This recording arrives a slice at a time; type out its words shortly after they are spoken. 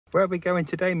Where are we going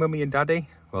today, Mummy and Daddy?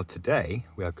 Well, today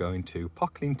we are going to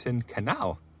Pocklington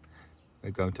Canal.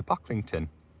 We're going to Pocklington,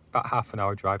 about half an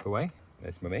hour drive away.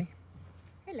 There's Mummy.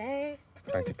 Hello.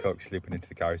 Trying to coax Lupin into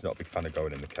the car. He's not a big fan of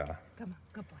going in the car. Come on,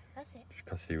 good boy. That's it. Just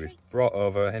because he was brought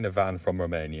over in a van from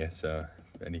Romania, so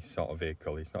any sort of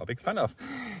vehicle he's not a big fan of.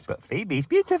 But Phoebe's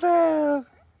beautiful.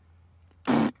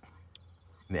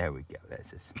 There we go,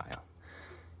 there's a smile.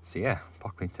 So yeah,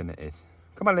 Pocklington it is.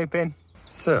 Come on, Lupin.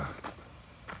 So,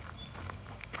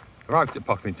 arrived at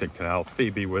Pocklington Canal.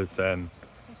 Phoebe was, Hysterical.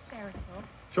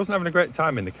 she wasn't having a great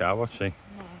time in the car, was she?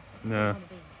 No. No.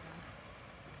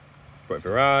 But we've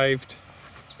arrived.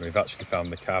 We've actually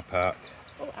found the car park.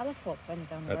 Oh, Alafork's only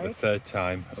down the At road. the third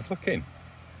time of looking.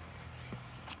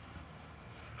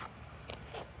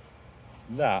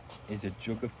 That is a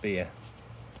jug of beer.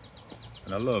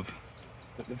 And I love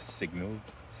that they've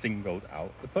singled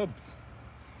out the pubs.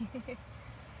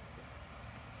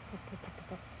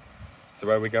 So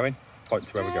where are we going? Point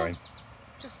to where we're going.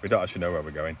 We don't actually know where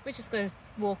we're going. We're just going to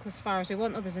walk as far as we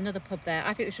want. Oh, there's another pub there.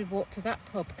 I think we should walk to that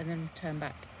pub and then turn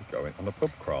back. We're going on a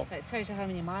pub crawl. It tells you how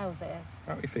many miles it is.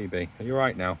 Aren't we, Phoebe? Are you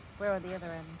right now? We're on the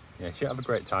other end. Yeah, she have a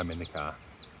great time in the car.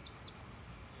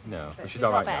 No, but she's she's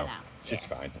all not right bad now. now. She's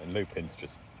Yeah. fine. And Lupin's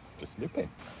just Lupin.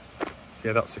 So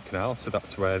yeah, that's the canal. So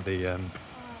that's where the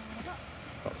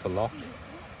that's the lock.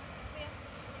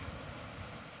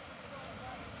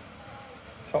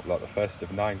 Top lock, the first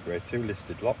of 9 grade 2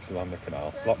 listed locks along the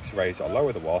canal. Locks raise or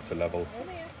lower the water level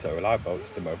to allow boats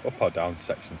to move up or down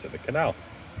sections of the canal.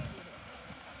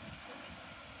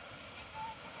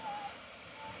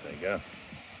 So there you go.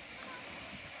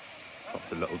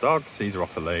 Lots of little dogs. These are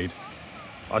off the lead.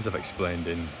 As I've explained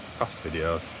in past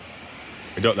videos,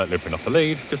 we don't let Lupin off the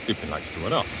lead because Lupin likes to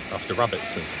run off after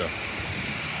rabbits and stuff.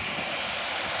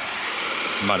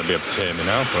 Might not be able to hear me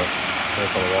now, but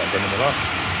there's all the water running in the lot.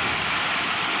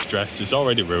 Dress is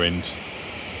already ruined.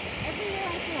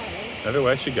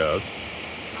 Everywhere she goes,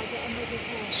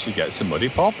 she gets a muddy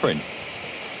paw print.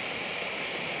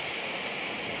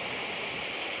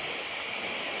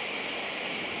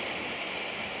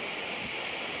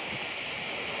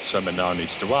 So Emma now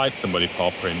needs to wipe the muddy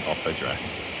paw print off her dress.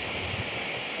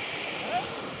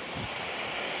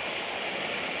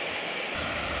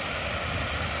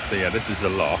 So yeah, this is a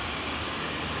lock.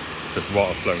 So there's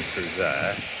water flowing through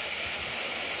there.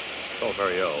 It's all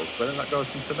very old, but then that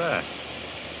goes into there.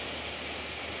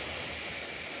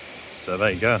 So there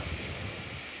you go.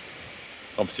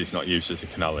 Obviously it's not used as a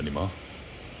canal anymore.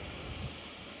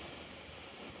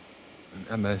 And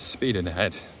Emma's speeding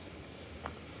ahead.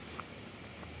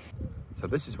 So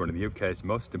this is one of the UK's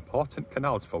most important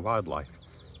canals for wildlife.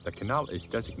 The canal is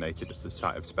designated as a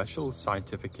site of special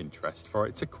scientific interest for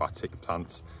its aquatic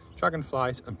plants,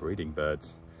 dragonflies and breeding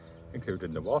birds,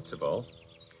 including the water vole,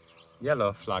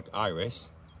 yellow flag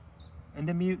iris and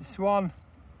a mute swan.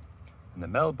 And the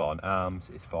Melbourne Arms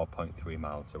is 4.3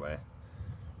 miles away,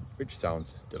 which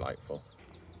sounds delightful.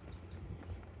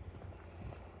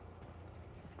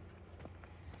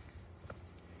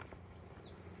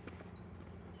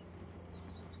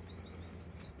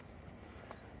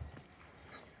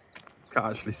 Can't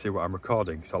actually see what I'm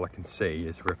recording, so all I can see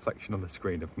is a reflection on the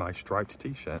screen of my striped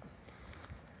t-shirt,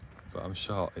 but I'm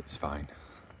sure it's fine.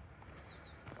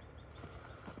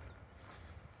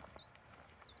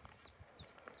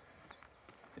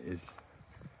 It is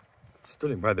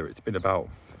stunning weather. It's been about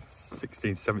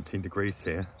 16, 17 degrees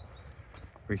here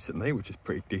recently, which is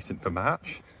pretty decent for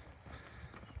March.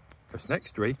 Because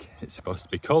next week it's supposed to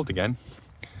be cold again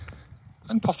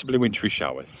and possibly wintry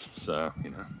showers. So,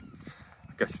 you know,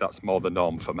 I guess that's more the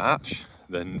norm for March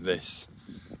than this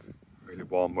really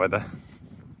warm weather.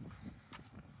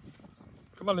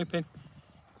 Come on, Lupin.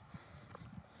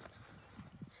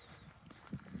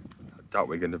 I doubt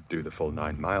we're going to do the full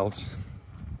 9 miles.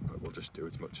 We'll just do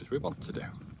as much as we want to do.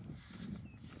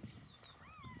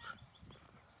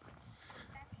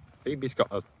 Phoebe's got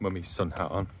a mummy's sun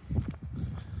hat on.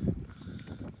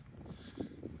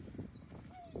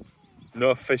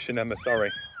 No fishing, Emma,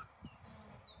 sorry.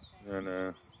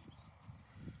 No.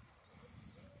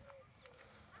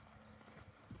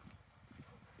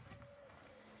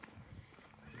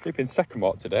 Sleeping second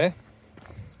walk today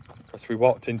because we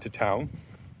walked into town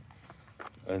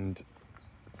and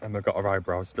Emma got her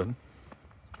eyebrows done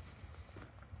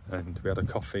and we had a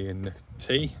coffee and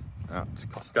tea at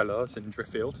Costello's in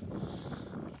Driffield,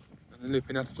 and then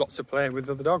Lupin had lots of play with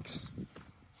other dogs.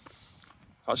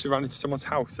 Actually ran into someone's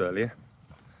house earlier,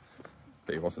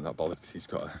 but he wasn't that bothered because he's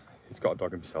got a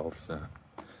dog himself, so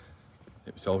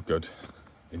it was all good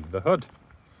in the hood.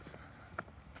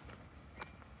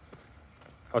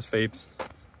 How's Phoebes?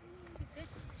 She's good.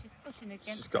 She's pushing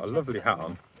She's got a lovely hat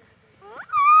on.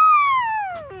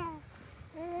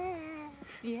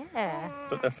 Yeah.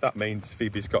 Don't know if that means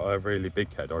Phoebe's got a really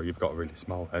big head or you've got a really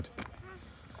small head.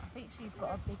 I think she's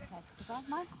got a big head because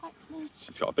mine's quite small.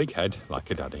 She's got a big head like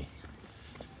her daddy.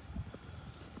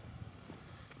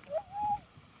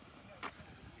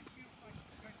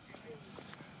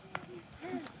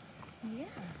 Yeah.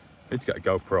 I need to get a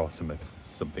GoPro or something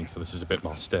so this is a bit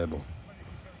more stable.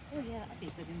 Oh yeah, that'd be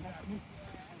a good investment.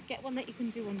 Get one that you can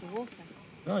do underwater.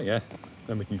 Oh yeah,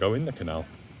 then we can go in the canal.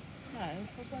 No,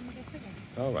 for when we get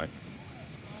in. All right.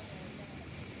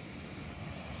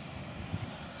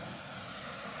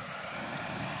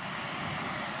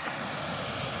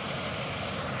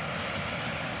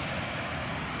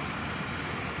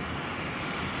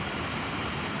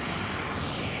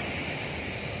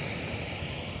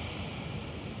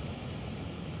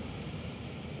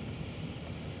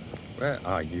 Where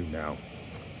are you now?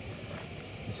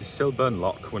 This is Silburn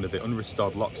Lock, one of the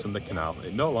unrestored locks on the canal.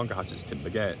 It no longer has its timber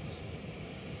gates.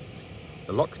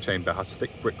 The lock chamber has thick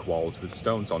brick walls with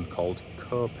stones on called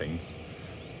copings.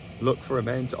 Look for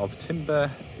remains of timber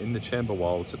in the chamber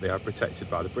walls that they are protected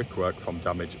by the brickwork from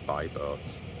damage by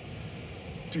boats.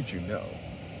 Did you know?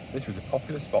 This was a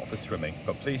popular spot for swimming,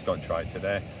 but please don't try it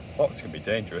today. Locks can be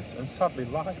dangerous and sadly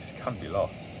lives can be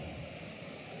lost.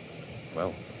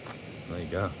 Well, there you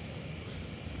go.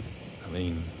 I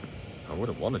mean, I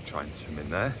wouldn't want to try and swim in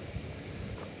there.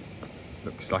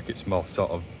 Looks like it's more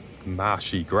sort of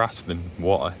marshy grass than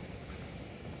water.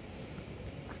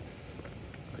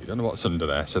 But you don't know what's under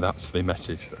there, so that's the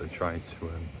message that they're trying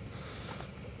to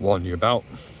warn you about.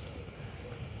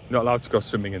 You're not allowed to go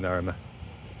swimming in there, Emma.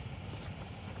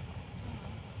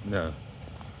 No.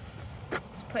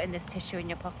 Just putting this tissue in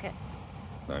your pocket.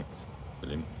 Thanks.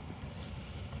 Brilliant.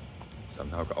 So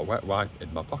I've now got a wet wipe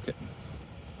in my pocket.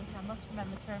 Which I must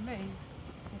remember to remove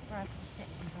before I put it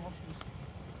in the washing machine.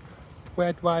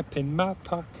 Wet wipe in my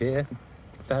pocket.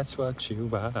 That's what you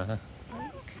are.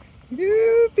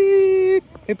 You beep.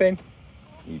 Hey Ben.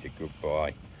 He's a good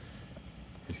boy.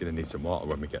 He's going to need some water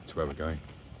when we get to where we're going.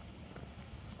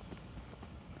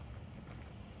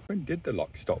 When did the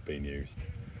lock stop being used?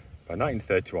 By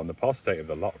 1931, the poor state of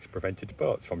the locks prevented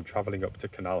boats from travelling up to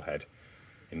Canal Head.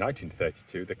 In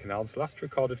 1932, the canal's last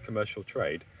recorded commercial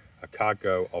trade, a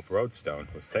cargo of roadstone,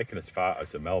 was taken as far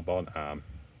as the Melbourne Arm.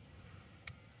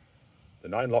 The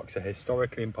 9 locks are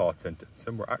historically important, and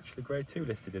some were actually Grade 2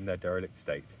 listed in their derelict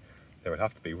state. They would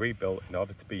have to be rebuilt in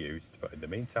order to be used, but in the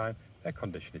meantime, their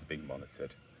condition is being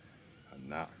monitored.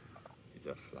 And that is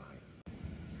a fly.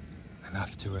 And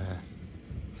after a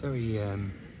very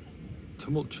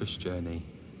tumultuous journey,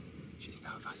 she's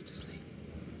now fast asleep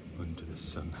under the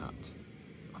sun hat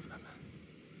of Emma.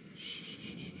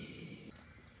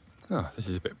 Oh, this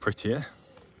is a bit prettier.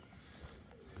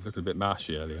 It was looking a bit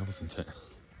marshy earlier, wasn't it?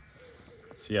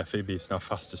 So yeah, Phoebe is now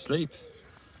fast asleep.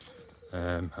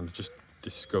 And I've just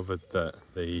discovered that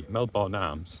the Melbourne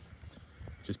Arms,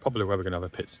 which is probably where we're going to have a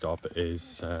pit stop,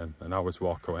 is an hour's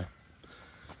walk away.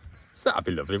 So that'd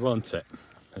be lovely, won't it?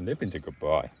 And Nibbin's a good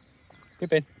boy.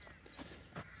 Nibbin.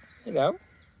 Hello.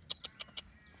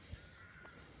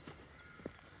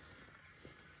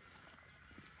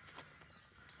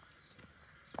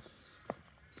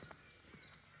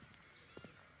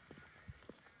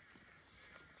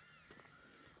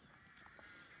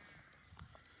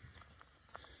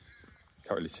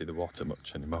 Can't really see the water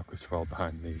much anymore because we're all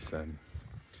behind these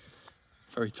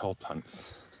very tall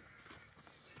plants.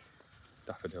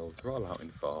 Daffodils are all out in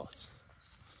force.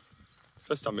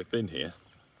 First time we've been here,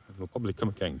 and we'll probably come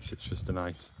again because it's just a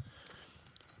nice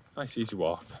easy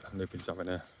walk, and Nibbin's having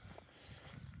a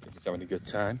good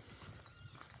time.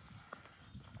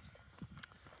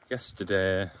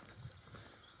 Yesterday, I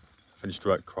finished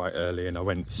work quite early and I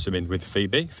went swimming with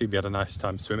Phoebe. Phoebe had a nice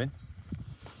time swimming.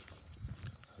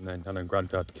 And then Nana and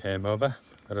Grandad came over,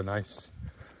 they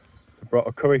brought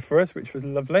a curry for us, which was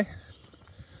lovely.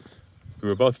 We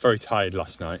were both very tired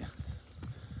last night.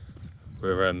 We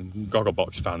were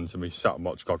Gogglebox fans and we sat and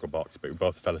watched Gogglebox, but we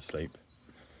both fell asleep.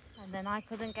 And then I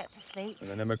couldn't get to sleep. And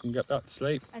then Emma couldn't get that to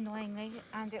sleep. Annoyingly,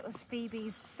 and it was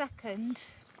Phoebe's second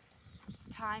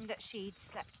time that she'd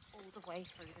slept all the way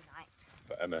through the night.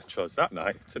 But Emma chose that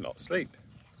night to not sleep.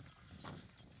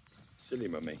 Silly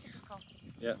mummy. Oh.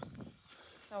 Yeah.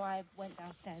 So I went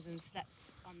downstairs and slept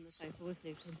on the sofa with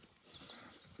Lupin.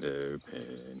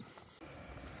 Lupin.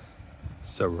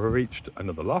 So we reached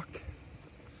another lock.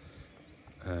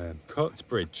 Coates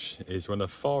Bridge is one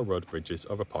of 4 road bridges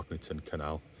over Pocklington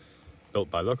Canal, built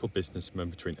by local businessmen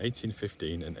between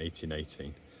 1815 and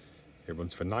 1818. It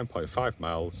runs for 9.5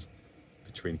 miles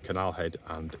between Canal Head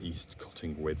and East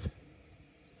Cottingwith.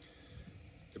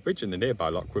 bridge and the nearby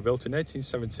lock were built in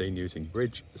 1817 using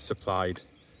bricks supplied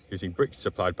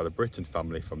by the Britton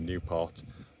family from Newport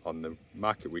on the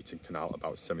Market Wheaton Canal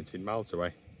about 17 miles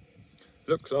away.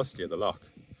 Look closely at the lock.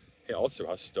 It also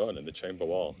has stone in the chamber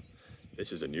wall.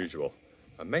 This is unusual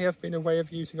and may have been a way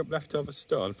of using up leftover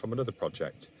stone from another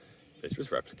project. This was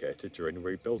replicated during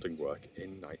rebuilding work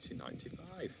in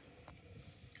 1995.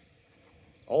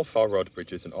 All 4 road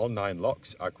bridges and all 9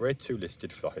 locks are Grade 2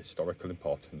 listed for historical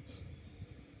importance.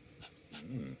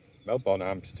 Melbourne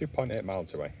Arms, 2.8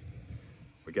 miles away.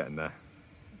 We're getting there.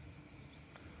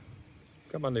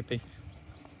 Come on, Lippy.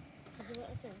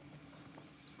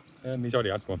 He's already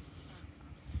had one.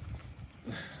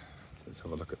 So let's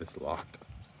have a look at this lock.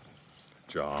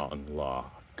 John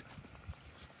Lock.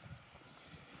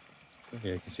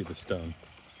 Here you can see the stone.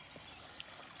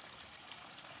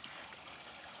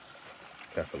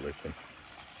 Careful, Lupin.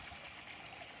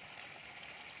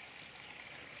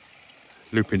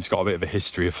 Lupin's got a bit of a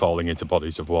history of falling into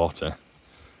bodies of water.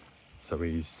 So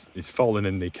he's fallen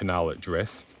in the canal at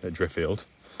Driffield.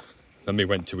 Then we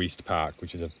went to East Park,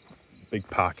 which is a big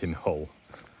park in Hull.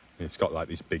 And it's got like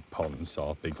these big ponds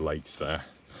or big lakes there.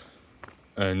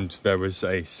 And there was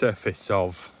a surface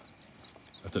of,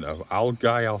 I don't know,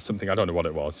 algae or something, I don't know what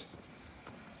it was.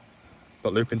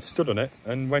 But Lupin stood on it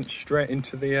and went straight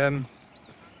into the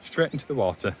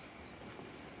water.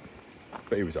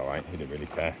 But he was alright, he didn't really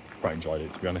care. Quite enjoyed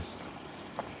it, to be honest.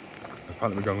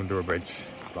 Apparently we're going under a bridge,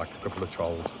 like a couple of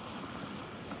trolls.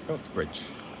 What's bridge?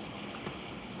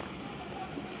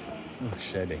 Oh,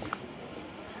 shady.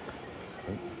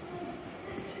 Oh.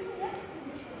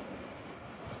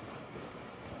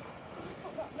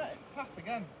 Path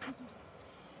again.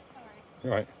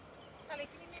 All right. Ellie,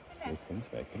 can you make the net? Lupin's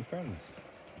making friends.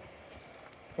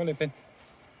 Come on, Lupin.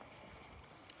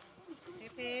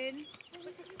 Lupin.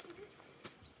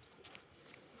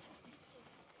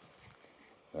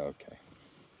 Okay.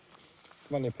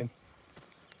 Come on, Lupin.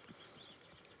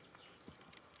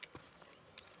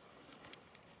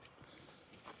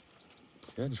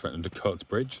 So yeah, just went under Coates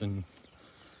Bridge and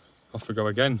off we go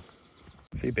again.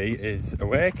 Phoebe is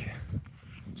awake.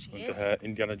 Under her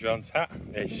Indiana Jones hat.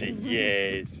 There she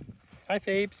is. Hi,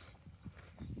 Phoebes.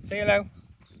 Say hello.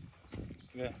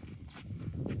 Yeah.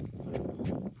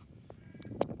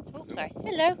 Oh, sorry.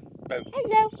 Hello. Boom.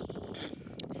 Hello.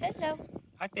 Hello.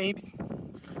 Hi, Phoebes.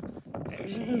 There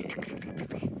she is.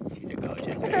 She's a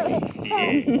gorgeous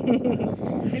baby.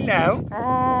 Hello.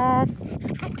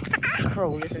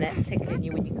 Cruel, isn't it? Tickling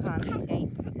you when you can't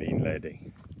escape. Mean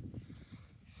lady.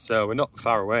 So we're not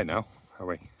far away now, are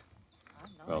we?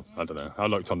 Well, I don't know. I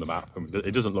looked on the map and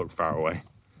it doesn't look far away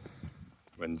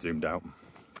when zoomed out.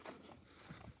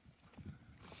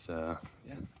 So,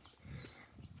 yeah.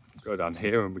 Go down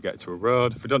here and we get to a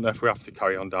road. We don't know if we have to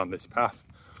carry on down this path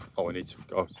or we need to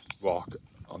go walk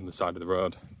on the side of the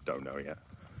road. Don't know yet.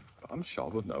 But I'm sure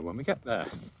we'll know when we get there.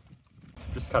 So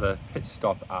just had a pit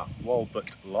stop at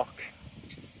Walbert Lock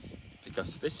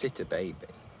because this city baby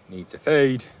needs a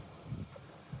feed.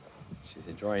 She's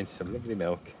enjoying some lovely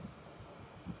milk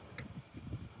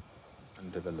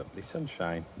under the lovely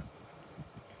sunshine.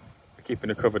 We're keeping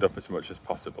her covered up as much as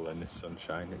possible in this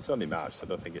sunshine. It's only March, so I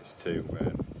don't think it's too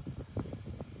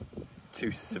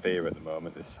severe at the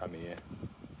moment this time of year.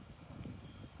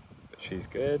 But she's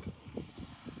good.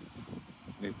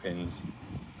 Lupin's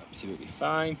absolutely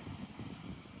fine.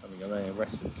 Having a lay and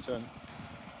rest in the sun.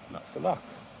 And that's the lock.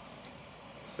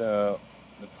 So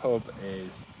the pub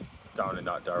is down in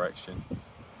that direction.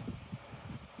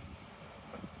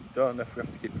 Don't know if we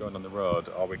have to keep going on the road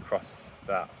or we cross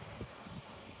that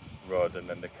road and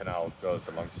then the canal goes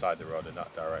alongside the road in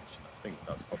that direction. I think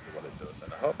that's probably what it does,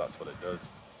 and I hope that's what it does.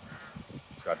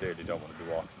 So ideally don't want to be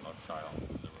walking alongside on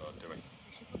the road, do we? We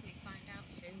should probably find out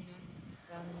soon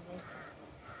rather than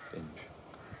Binge.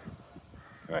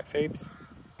 Alright, Phoebes.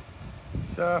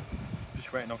 So,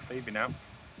 just waiting on Phoebe now.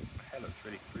 My hair looks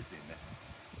really frizzy in this.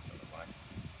 I don't know why.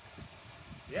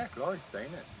 Yeah, glorious day,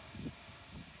 isn't it?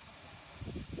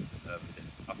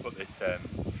 I've put this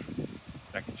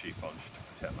neckerchief on just to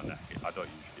protect my neck. I don't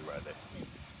usually wear this.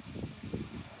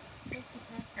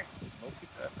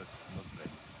 Multi-purpose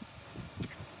muslins.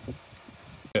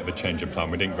 Bit of a change of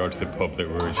plan. We didn't go to the pub that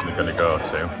we were originally going to go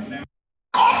to.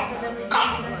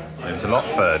 It was a lot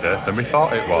further than we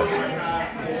thought it was.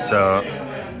 So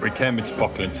we came into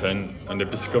Pocklington and they've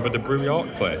discovered a Brew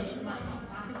York place.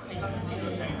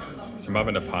 So I'm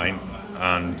having a pint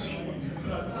and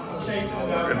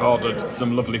we've ordered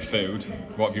some lovely food.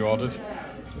 What have you ordered?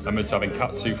 Emma's having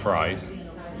katsu fries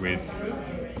with...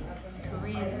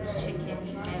 Korean chicken.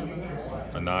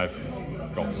 And I've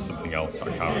got something else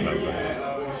I can't remember.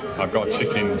 I've got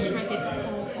chicken...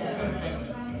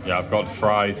 Yeah, I've got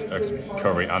fries, a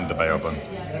curry and a bail bun.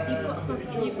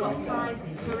 You've got fries,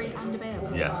 curry and a bail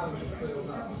bun? Yes.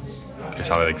 Because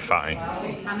I'm a big fatty.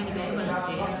 How many bail buns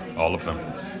do you have? All of them.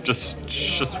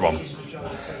 Just one.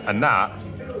 And that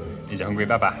is a hungry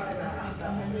baba.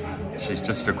 She's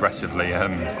just aggressively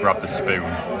grabbed the spoon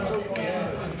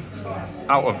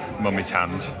out of Mummy's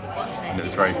hand, and it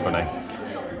was very funny.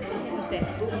 What's this?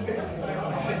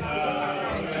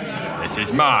 This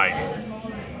is mine.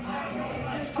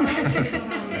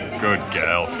 Good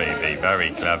girl, Phoebe.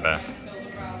 Very clever.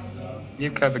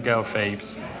 You clever girl,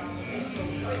 Phoebes.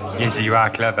 Yes, you are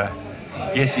clever.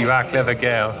 Yes, you are clever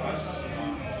girl.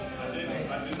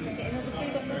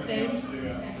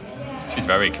 She's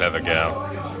very clever girl.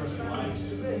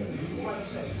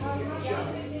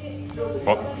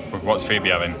 What's Phoebe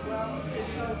having?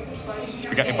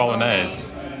 Spaghetti bolognese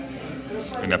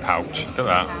in a pouch. Look at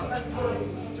that.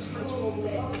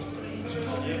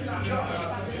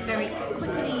 Very quick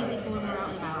and easy for when we're out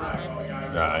and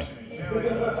about. Right.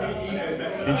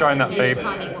 Enjoying that, Phoebe?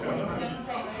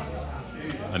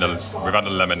 And we've had a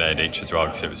lemonade each as well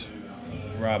because it was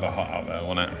rather hot out there,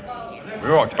 wasn't it? We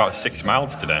walked about 6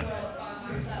 miles today.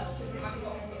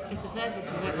 It's the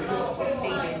furthest we've ever walked with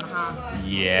Phoebe in the heart.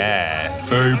 Yeah.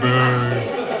 Phoebe!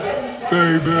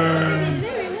 Phoebe!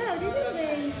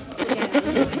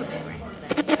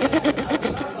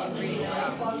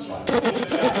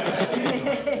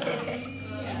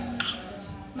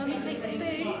 Mummy, take the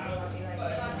spoon.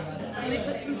 Mummy,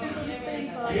 put some food on the spoon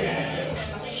for you.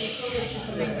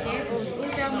 Thank you.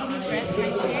 All down Mummy's dress,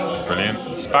 thank you. Brilliant.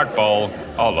 Spag bol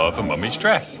all over Mummy's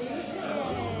dress.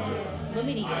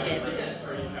 Mummy needs a bit.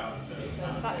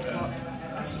 That's what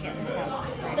gets us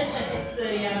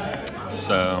out.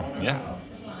 So, yeah.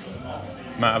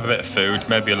 Might have a bit of food,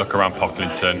 maybe a look around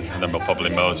Pocklington, and then we'll probably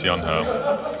mosey on home.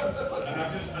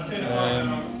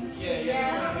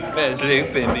 There's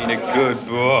Lupin being a good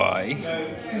boy.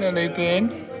 Hello, Lupin.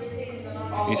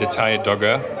 He's a tired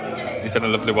dogger. He's had a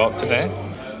lovely walk today.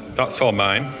 That's all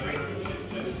mine.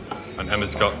 And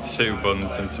Emma's got 2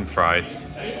 buns and some fries.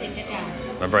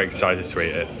 I'm very excited to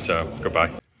eat it, so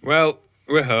goodbye. Well,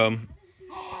 we're home.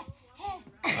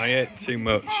 I ate too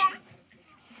much.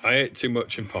 I ate too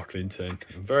much in Pocklington.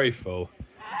 I'm very full.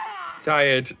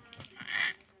 Tired.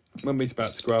 Mummy's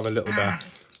about to go have a little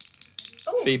bath.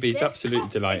 Phoebe's absolutely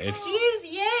delighted. Excuse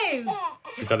you!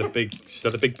 She's had a big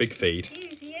feed.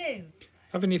 Excuse you!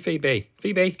 Haven't you, Phoebe?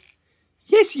 Phoebe?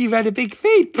 Yes, you've had a big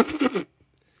feed.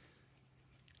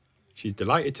 She's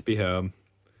delighted to be home.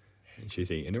 And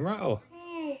she's eating a rattle.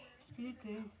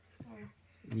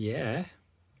 Yeah.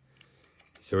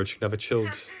 So we're just going to have a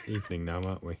chilled evening now,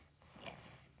 aren't we?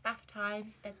 Yes. Bath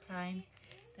time, bedtime,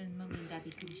 then Mummy and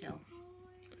Daddy can chill.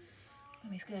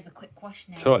 Mummy's going to have a quick wash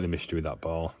now. Totally missed you with that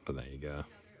ball, but there you go.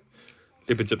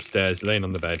 Libby's upstairs, laying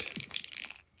on the bed.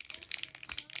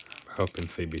 I'm hoping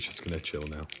Phoebe's just going to chill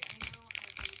now.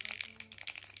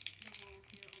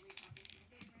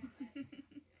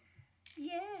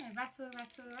 Yeah, rattle,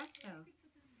 rattle, rattle.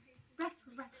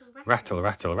 Rattle, rattle, rattle. Rattle,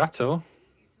 rattle, rattle.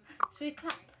 Should we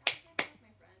clap?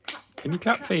 Can you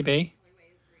clap, Phoebe?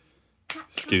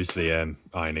 Excuse the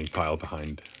ironing pile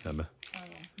behind Emma. Oh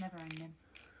yeah, never ending.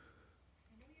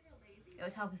 It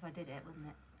would help if I did it, wouldn't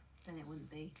it? Then it wouldn't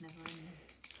be never ending.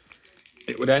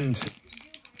 It would end.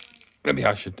 Maybe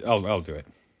I should. I'll do it.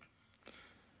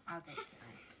 I'll do it tonight.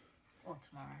 Or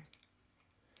tomorrow.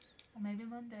 Or maybe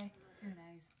Monday. Who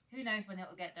knows? Who knows when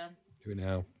it'll get done? Do it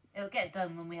now. It'll get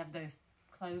done when we have no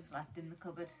clothes left in the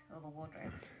cupboard or the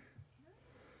wardrobe.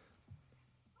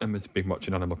 Emma's been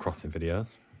watching Animal Crossing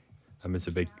videos. Emma's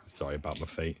a big... Sorry about my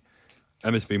feet.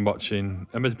 Emma's been watching...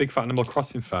 Emma's a big fat Animal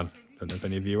Crossing fan. Don't know if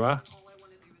any of you are.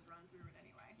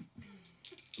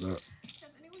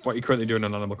 What are you currently doing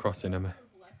on Animal Crossing, Emma?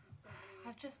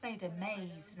 I've just made a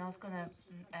maze and I was going to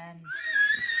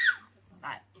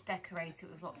like decorate it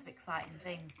with lots of exciting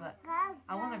things, but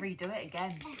I want to redo it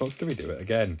again. What's to redo it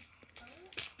again?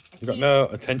 You've got no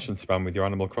attention span with your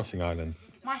Animal Crossing islands.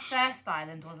 My first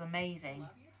island was amazing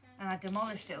and I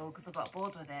demolished it all because I got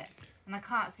bored with it. And I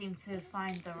can't seem to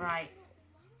find the right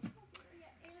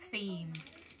theme.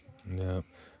 Yeah.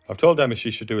 I've told Emma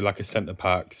she should do like a Centre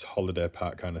Parks holiday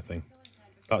park kind of thing.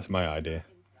 That's my idea.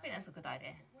 I think that's a good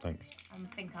idea. Thanks. I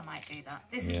think I might do that.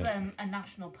 This is a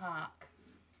national park.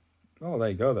 Oh, there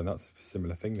you go then. That's a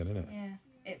similar thing then, isn't it? Yeah,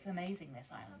 it's amazing,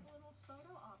 this island.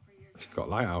 It's got a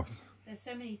lighthouse. There's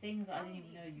so many things that I didn't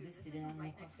even know existed in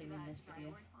Animal Crossing in this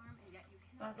video.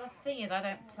 But the thing is, I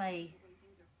don't play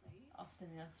often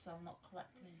enough, so I'm not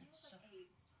collecting enough stuff.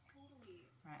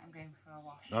 Right, I'm going for a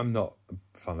wash. I'm not a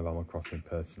fan of Animal Crossing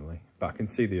personally, but I can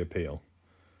see the appeal.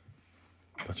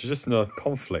 But there's just no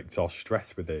conflict or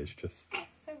stress with it. It's just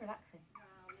It's so relaxing.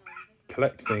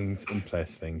 collect things and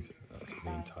place things. That's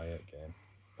the entire game.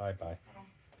 Bye bye.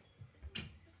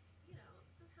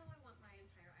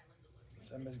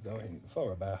 Emma's going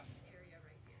for a bath.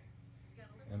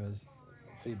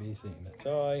 Phoebe's eating a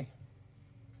toy.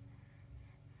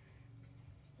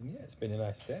 And yeah, it's been a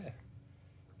nice day.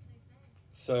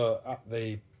 So at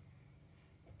the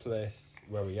place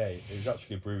where we ate, it was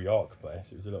actually a Brew York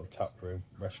place. It was a little tap room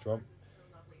restaurant.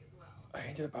 I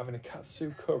ended up having a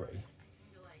katsu curry.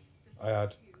 I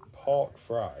had pork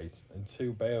fries and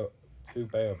two bayo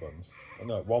buns. Oh,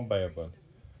 no, one bayo bun.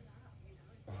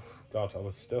 Oh, God, I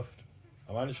was stuffed.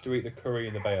 I managed to eat the curry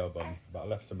and the bayo bun, but I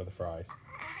left some of the fries.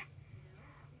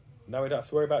 Now we don't have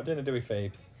to worry about dinner, do we,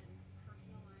 Phoebes?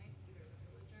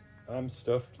 I'm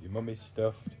stuffed. Your mummy's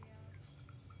stuffed.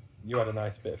 You had a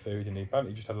nice bit of food and you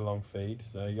apparently just had a long feed,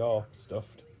 so you're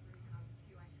stuffed.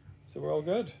 So we're all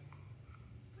good.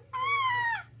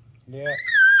 Yeah.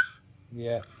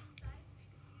 Yeah.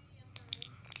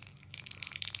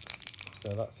 So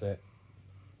that's it.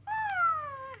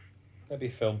 Maybe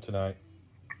film tonight.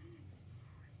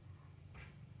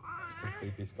 After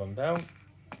Phoebe's gone down.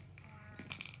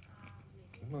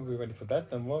 We'll be ready for bed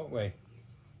then, won't we?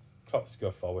 Clocks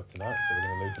go forward tonight, so we're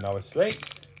going to lose an hour's sleep.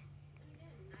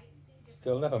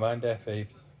 Still, never mind, dear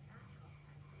Phoebes.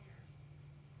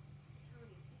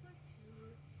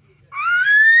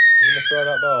 Are you going to throw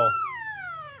that ball?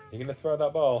 Are you going to throw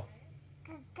that ball?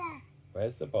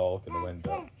 Where's the ball going to end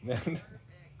up?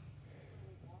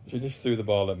 She just threw the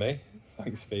ball at me.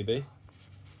 Thanks, Phoebe.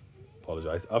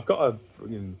 Apologise. I've got a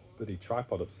friggin' bloody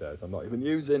tripod upstairs I'm not even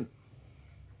using.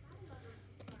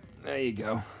 There you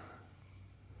go.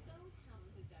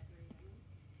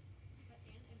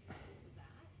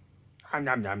 Yum,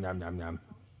 yum, yum, yum, yum.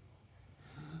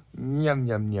 Yum,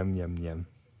 yum, yum, yum, yum.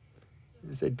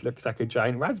 It looks like a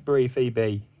giant raspberry,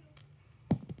 Phoebe.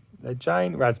 A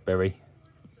giant raspberry.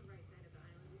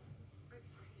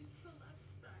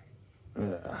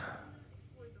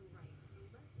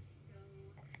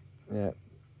 Yeah.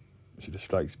 She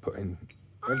just likes putting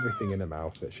everything in her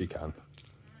mouth that she can.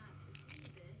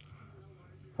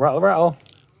 Rattle, rattle.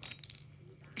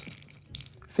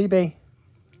 Phoebe.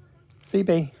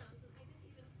 Phoebe.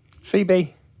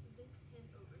 Phoebe.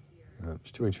 Oh,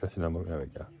 it's too interesting. There we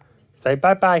go. Say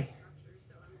bye-bye.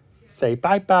 Say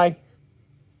bye-bye.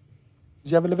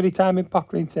 Did you have a lovely time in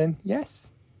Pocklington? Yes.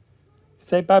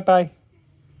 Say bye-bye.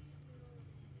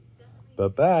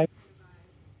 Bye-bye.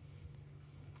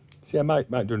 See, I might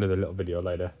do another little video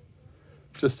later.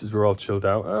 Just as we're all chilled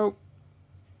out. Oh.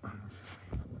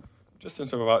 Just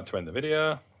since I'm about to end the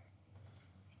video.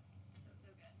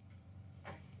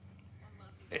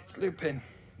 It's Lupin.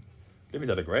 Lupin's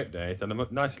had a great day. He's had a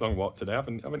nice long walk today,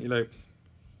 haven't you, Loops?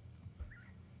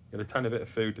 Got a tiny bit of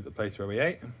food at the place where we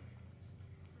ate.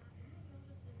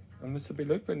 And this will be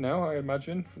Lupin now, I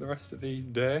imagine, for the rest of the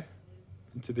day.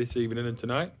 Into this evening and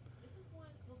tonight.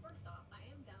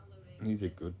 He's a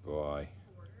good boy.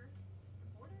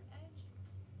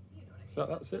 So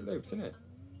that's it, Loops, isn't it?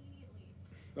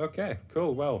 Okay,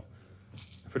 cool. Well,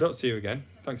 if I don't see you again,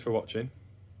 thanks for watching.